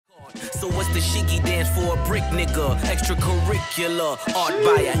So what's the shiggy dance for a brick nigga? Extracurricular, art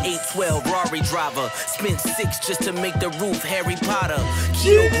buyer, 812 Rari driver. Spent 6 just to make the roof Harry Potter.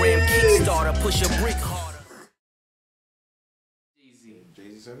 Kilogram Kickstarter, push a brick harder.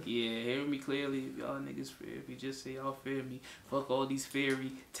 Yeah, hear me clearly. If y'all niggas fear me, just say y'all fear me. Fuck all these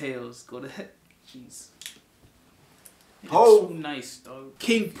fairy tales. Go to heck. Jeez. Oh, too nice, dog.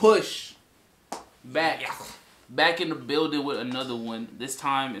 King Push. Back in the building with another one. This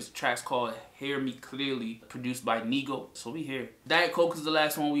time it's track's called Hear Me Clearly, produced by Nigo. So we here. Diet Coke is the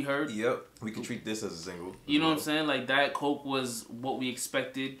last one we heard. Yep, we can treat this as a single. You know what I'm saying? Like, Diet Coke was what we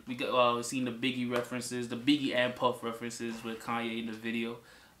expected. We got seen the Biggie references, the Biggie and Puff references with Kanye in the video.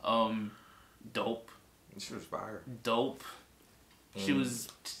 Dope. She was fire. Dope. She was.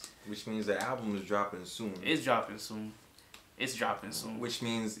 Which means the album is dropping soon. It's dropping soon. It's dropping soon. Which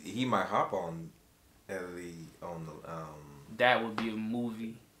means he might hop on LA on the that would be a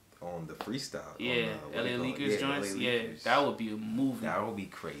movie. On the freestyle. Yeah, LA Leakers joints. Yeah, that would be a movie. That would be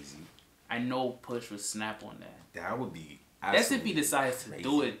crazy. I know Push would snap on that. That would be. That's if he decides to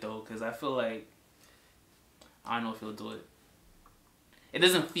do it though, because I feel like I don't know if he'll do it. It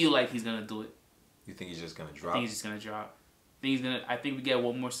doesn't feel like he's gonna do it. You think he's just gonna drop? I think he's just gonna drop. I think we get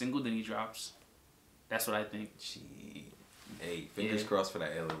one more single, then he drops. That's what I think. Hey, fingers crossed for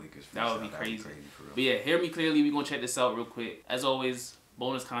that LA Leakers. That would be crazy. For real. But yeah, Hear Me Clearly. We gonna check this out real quick. As always,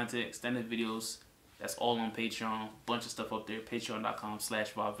 bonus content, extended videos. That's all on Patreon. Bunch of stuff up there.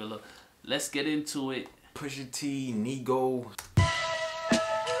 Patreon.com/VibeVilla. Let's get into it. Pusha T, Nigo.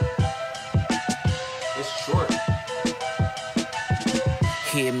 It's short.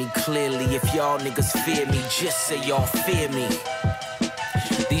 Hear me clearly, if y'all niggas fear me, just say y'all fear me.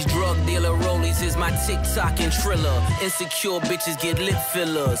 These drug dealer rollies is my TikTok and Triller. Insecure bitches get lip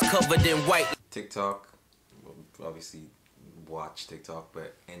fillers, covered in white. TikTok, well, obviously watch TikTok,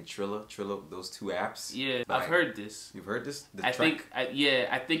 but and Triller, those two apps. Yeah, like, I've heard this. You've heard this? I think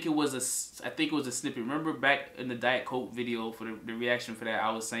it was a snippet. Remember back in the Diet Coke video for the reaction for that,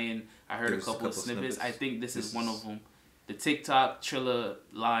 I was saying I heard a couple of snippets. I think this is one of them. The TikTok Triller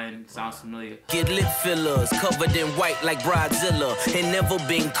line sounds familiar. Get lip fillers, covered in white like Bridezilla, and never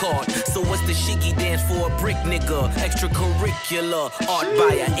been caught. So what's the shiggy dance for a brick nigga? Extracurricular, art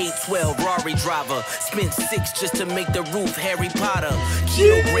buyer, 812 Rari driver. Spent 6 just to make the roof Harry Potter.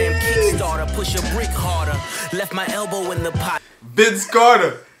 Kilogram Kickstarter, push a brick harder. Left my elbow in the pot. Vince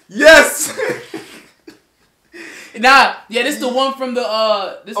Carter, yes. Nah, yeah, this is the one from the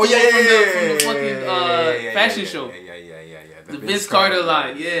from the fucking fashion show. Yeah. The Vince Carter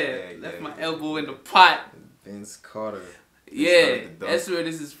line, left my elbow in the pot. Vince Carter. Yeah, that's where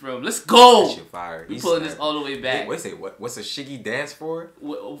this is from. Let's go. That shit fire. We pulling this all the way back. What's a shiggy dance for?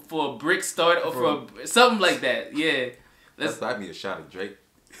 For a brick start or for something like that. Yeah. That might be a shot at Drake.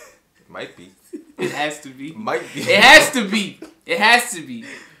 It might be. It has to be. Might be. It has to be. It has to be.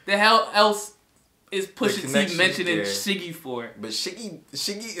 The hell else is Pusha T mentioning Shiggy for? But Shiggy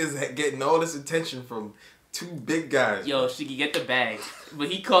is getting all this attention from 2 big guys. Yo, Shiggy, get the bag. But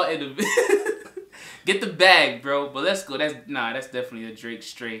he caught in the get the bag, bro. But let's go. That's definitely a Drake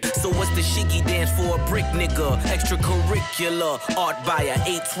straight. So what's the shiggy dance for a brick nigga? Extracurricular, art buyer,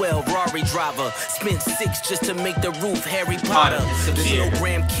 812 Rari driver. Spent 6 just to make the roof Harry Potter.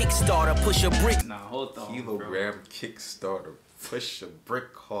 Kilogram Kickstarter, push a brick. Nah, hold on. Kilogram Kickstarter, push a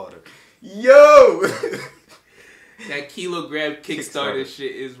brick harder. Yo! That Kilogram Kickstarter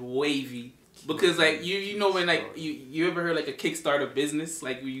shit is wavy. Because like you know when like you ever heard like a Kickstarter business,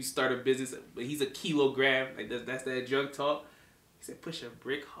 like when you start a business, but he's a kilogram, like that's that drug talk. He said push a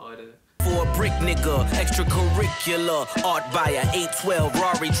brick harder. For a brick nigga, extracurricular, art buyer, 812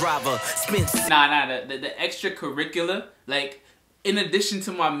 Rari driver. Spent the extracurricular, like in addition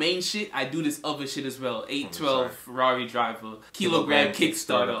to my main shit, I do this other shit as well. 812 Rari driver, kilogram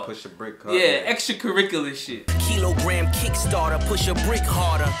Kickstarter, push a brick harder. Yeah, extracurricular shit. Kilogram Kickstarter, push a brick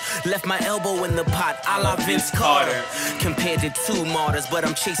harder. Left my elbow in the pot, a la Vince Carter. Compared to 2 martyrs, but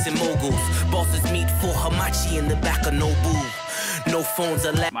I'm chasing moguls. Bosses meet for Hamachi in the back of Nobu. No phones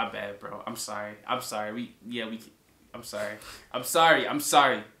are left. My bad, bro. I'm sorry. I'm sorry. I'm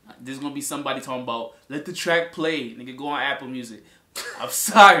sorry. There's gonna be somebody talking about let the track play. Nigga, go on Apple Music. I'm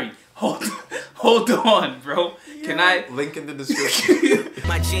sorry. Hold on, bro. Can I link in the description?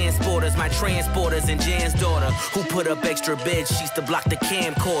 My Jansporters, my transporters, and Jan's daughter, who put up extra bed sheets to block the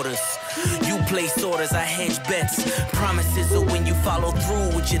camcorders. You place orders, I hedge bets. Promises are when you follow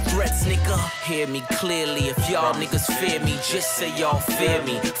through with your threats, nigga. Hear me clearly, if y'all niggas fear me, just say y'all fear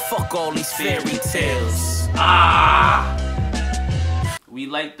me. Fuck all these fairy tales. We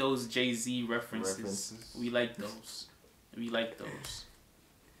like those Jay-Z references. We like those.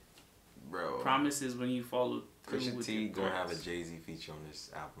 Promises when you follow through Pusha with T your gonna have a promise. Jay-Z feature on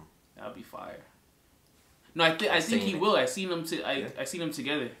this album. That'll be fire. No, I think he will. I seen them I seen them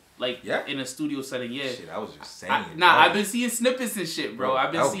together. Like in a studio setting, yeah. Shit, I was just saying. I've been seeing snippets and shit, bro.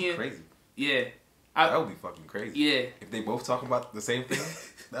 I've been that seeing crazy. Yeah. That would be fucking crazy. Yeah. If they both talk about the same thing,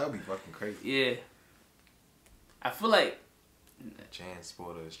 that would be fucking crazy. Yeah. I feel like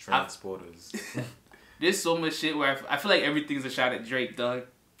transporters. There's so much shit where I feel like everything's a shot at Drake, dog.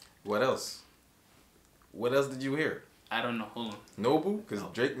 What else? What else did you hear? I don't know. Hold on. Nobu? Because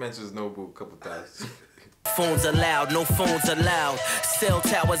Drake mentions Nobu a couple times. Phones allowed, no phones allowed. Cell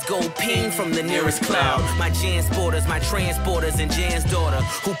towers go ping from the nearest cloud. My Jansporters, my transporters, and Jan's daughter,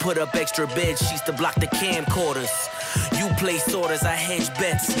 who put up extra bed sheets to block the camcorders. You place orders, I hedge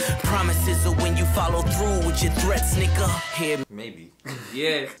bets. Promises are when you follow through with your threats, nigga. Hear me? Maybe.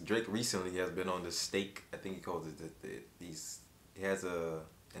 Yeah. Drake recently has been on the Stake. I think he calls it he has a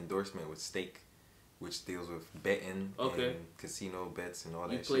endorsement with Stake, which deals with betting and casino bets and all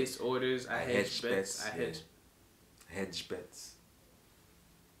that shit. You place orders, I hedge bets. Hedge bets.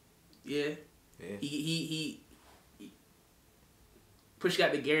 Yeah. Yeah. He Push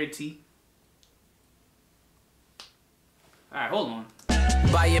got the guarantee. Alright, hold on.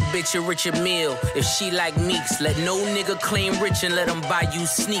 Buy a bitch a richer meal. If she like Meeks, let no nigga claim rich and let him buy you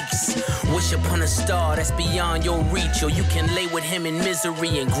sneaks. Wish upon a star that's beyond your reach, or you can lay with him in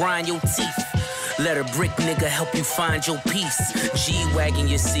misery and grind your teeth. Let a brick nigga help you find your peace. G-wagging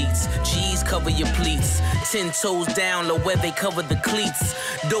your seats, G's cover your pleats. 10 toes down, low where they cover the cleats.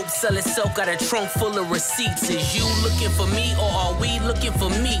 Dope sell itself, got a trunk full of receipts. Is you looking for me or are we looking for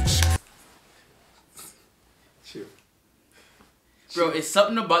Meech? Chill. Bro, it's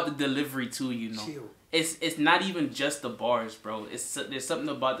something about the delivery too, you know. Chill. It's not even just the bars, bro. There's something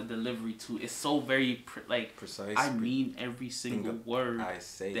about the delivery too. It's so very precise. I mean every single word I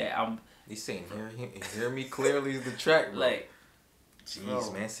say that I'm. He's saying, hear me clearly is the track, bro. Like,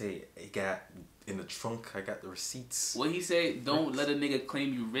 jeez, man, say he got in the trunk. I got the receipts. What he say? Don't let a nigga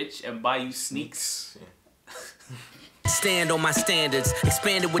claim you rich and buy you sneaks. Yeah. Stand on my standards,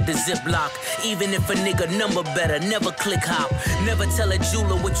 expanded with the Ziploc. Even if a nigga number better, never click hop. Never tell a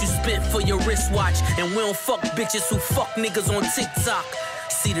jeweler what you spent for your wristwatch. And we don't fuck bitches who fuck niggas on TikTok.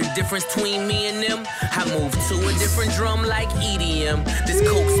 See the difference between me and them? I move to a different drum like EDM. This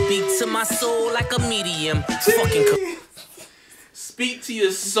coke speak to my soul like a medium. Fucking speak to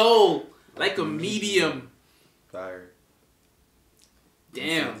your soul like a medium. Fire.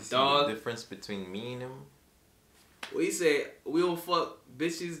 Damn, see dog. The difference between me and him? What you say? We don't fuck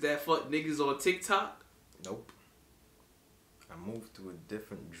bitches that fuck niggas on TikTok? Nope. I moved to a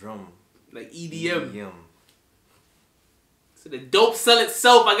different drum. Like EDM. So the dope sell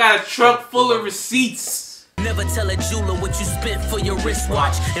itself. I got a trunk full of receipts. Never tell a jeweler what you spent for your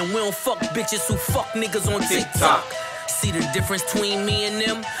wristwatch. And we don't fuck bitches who fuck niggas on TikTok. See the difference between me and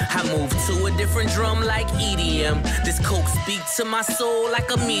them? I moved to a different drum like EDM. This coke speak to my soul like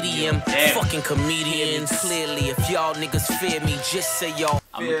a medium. Damn. Fucking comedians. Clearly, if y'all niggas fear me, just say y'all.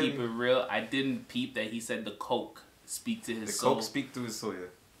 I'm gonna keep it real. I didn't peep that he said the coke speak to his soul. The coke speak to his soul, yeah.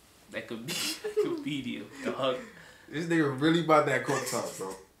 That could be a medium, dog. This nigga really about that coke talk,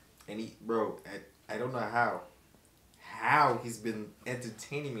 bro. And he, bro, I don't know how he's been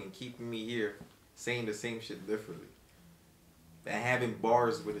entertaining me and keeping me here saying the same shit differently. And having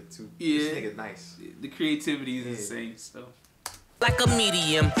bars with it too. Yeah. This nigga nice. The creativity is insane, so. Like a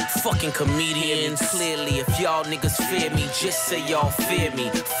medium, fucking comedians. Clearly, if y'all niggas fear me, just say y'all fear me.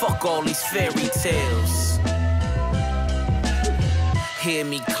 Fuck all these fairy tales. Hear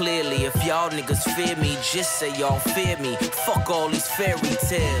me clearly, if y'all niggas fear me, just say y'all fear me. Fuck all these fairy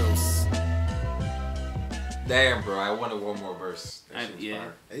tales. Damn, bro, I wanted one more verse. That shit was yeah.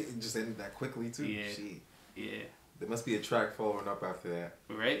 fire. It just ended that quickly too. Yeah. Shit. Yeah. There must be a track following up after that.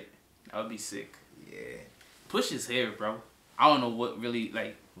 Right? That would be sick. Yeah. Push his hair, bro. I don't know what really,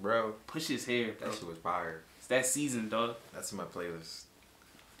 like, bro. Push his hair, bro. That shit was fire. It's that season, dog. That's in my playlist.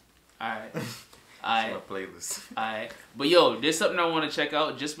 Alright. Alright. That's my playlist. Alright. But yo, there's something I want to check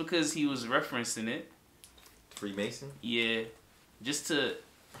out just because he was referencing it. Freemason? Yeah. Just to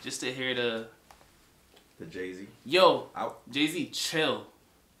hear the Jay-Z. Yo, Jay-Z, chill.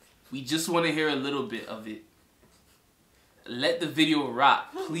 We just want to hear a little bit of it. Let the video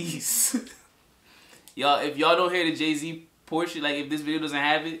rock, please. Y'all, if y'all don't hear the Jay-Z portion, like if this video doesn't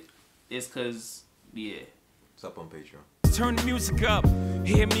have it, it's cause, yeah. It's up on Patreon. Turn the music up,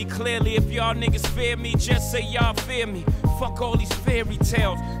 hear me clearly. If y'all niggas fear me, just say y'all fear me. Fuck all these fairy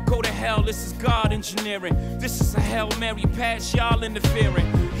tales, go to hell, this is God engineering. This is a Hail Mary pass, y'all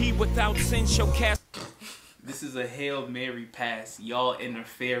interfering. He without sin shall cast. This is a Hail Mary pass, y'all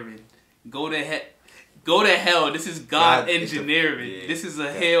interfering. Go to hell. Go to hell. This is God engineering. Yeah, this is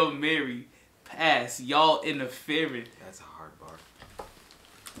a Hail Mary pass. Y'all interfering. That's a hard bar.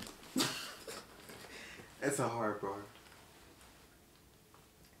 That's a hard bar.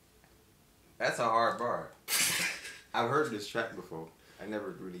 That's a hard bar. I've heard this track before. I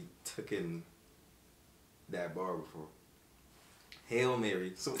never really took in that bar before. Hail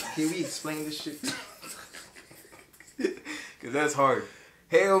Mary. So can we explain this shit? Cause that's hard.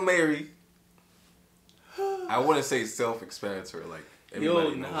 Hail Mary. I want to say self-explanatory, like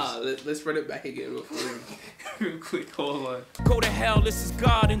everybody knows. Let's run it back again real quick. Hold on. Go to hell, this is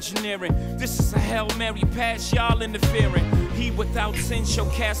God engineering. This is a Hail Mary pass, y'all interfering. He without sin shall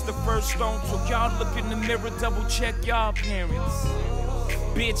cast the first stone. So y'all look in the mirror, double check y'all parents.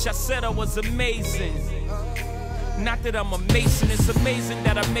 Bitch, I said I was amazing. Not that I'm a mason, it's amazing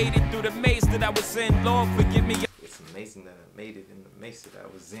that I made it through the maze that I was in. Lord, forgive me. It's amazing that I made it in the maze that I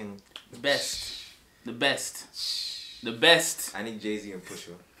was in. The best. The best. The best. I need Jay-Z and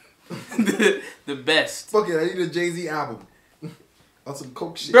Pusha. the best. Fuck it, I need a Jay-Z album. On some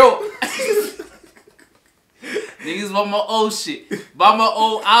coke shit. Bro. Niggas want my old shit. Buy my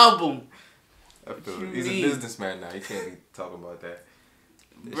old album. I feel it. He's a businessman now. He can't be talking about that.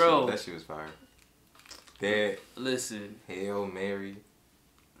 Bro. That shit was fire. That. Listen. Hail Mary.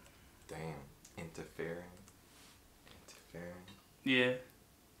 Damn. Interfering. Yeah.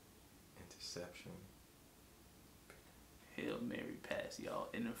 Interception. Hail Mary pass, y'all.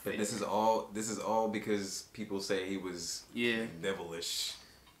 Interfering. But this is all because people say he was devilish.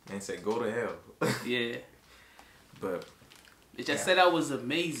 And say go to hell. Yeah. But bitch, I said I was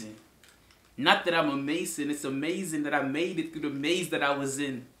amazing. Not that I'm a mason, it's amazing that I made it through the maze that I was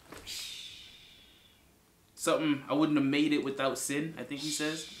in. Something I wouldn't have made it without sin, I think he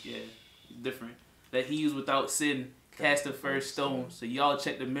says. Yeah, different. That he was without sin, cast the first stone. So y'all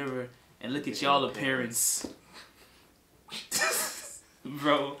check the mirror and look at y'all appearance.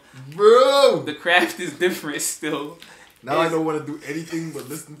 Bro, the craft is different still. Now I don't want to do anything but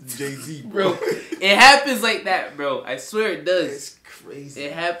listen to Jay-Z, bro. It happens like that, bro. I swear it does. It's crazy.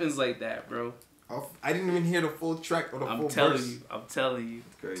 It happens like that, bro. I didn't even hear the full track or the full verse. I'm telling you.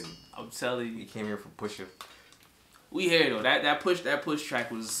 It's crazy. I'm telling you. He came here for Pusha. We hear though. That push track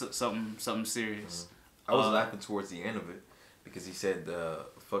was something serious. I was laughing towards the end of it because he said,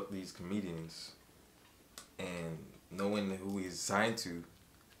 "Fuck these comedians," and knowing who he's signed to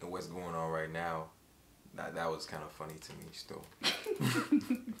and what's going on right now. That was kind of funny to me still.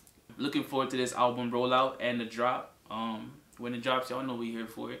 Looking forward to this album rollout and the drop. When it drops, y'all know we here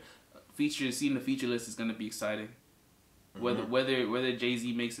for it. Seeing the feature list is gonna be exciting. Whether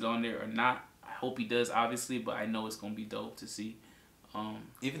Jay-Z makes it on there or not, I hope he does, obviously. But I know it's gonna be dope to see.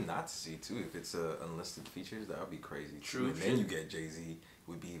 Even not to see too, if it's unlisted features, that would be crazy. True. And then you get Jay-Z,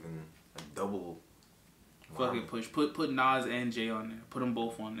 would be even a double. Fucking push. Put Nas and Jay on there. Put them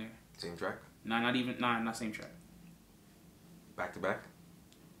both on there. Same track. Nah, not same track. Back to back.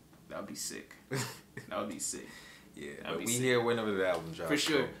 That would be sick. That would be sick. Yeah, but we here whenever the album drops. For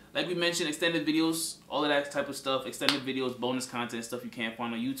sure. Like we mentioned, extended videos, all of that type of stuff. Extended videos, bonus content, stuff you can't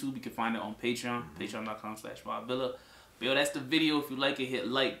find on YouTube. You can find it on Patreon. Patreon.com/VibeVilla. But yo, that's the video. If you like it, hit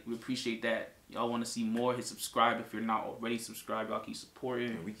like. We appreciate that. Y'all want to see more, hit subscribe. If you're not already subscribed, y'all keep supporting.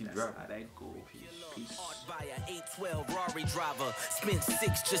 Yeah, we keep dropping. How that go. Peace. Art by a 812 Rari driver. Spent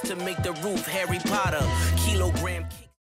 6 just to make the roof Harry Potter. Kilogram.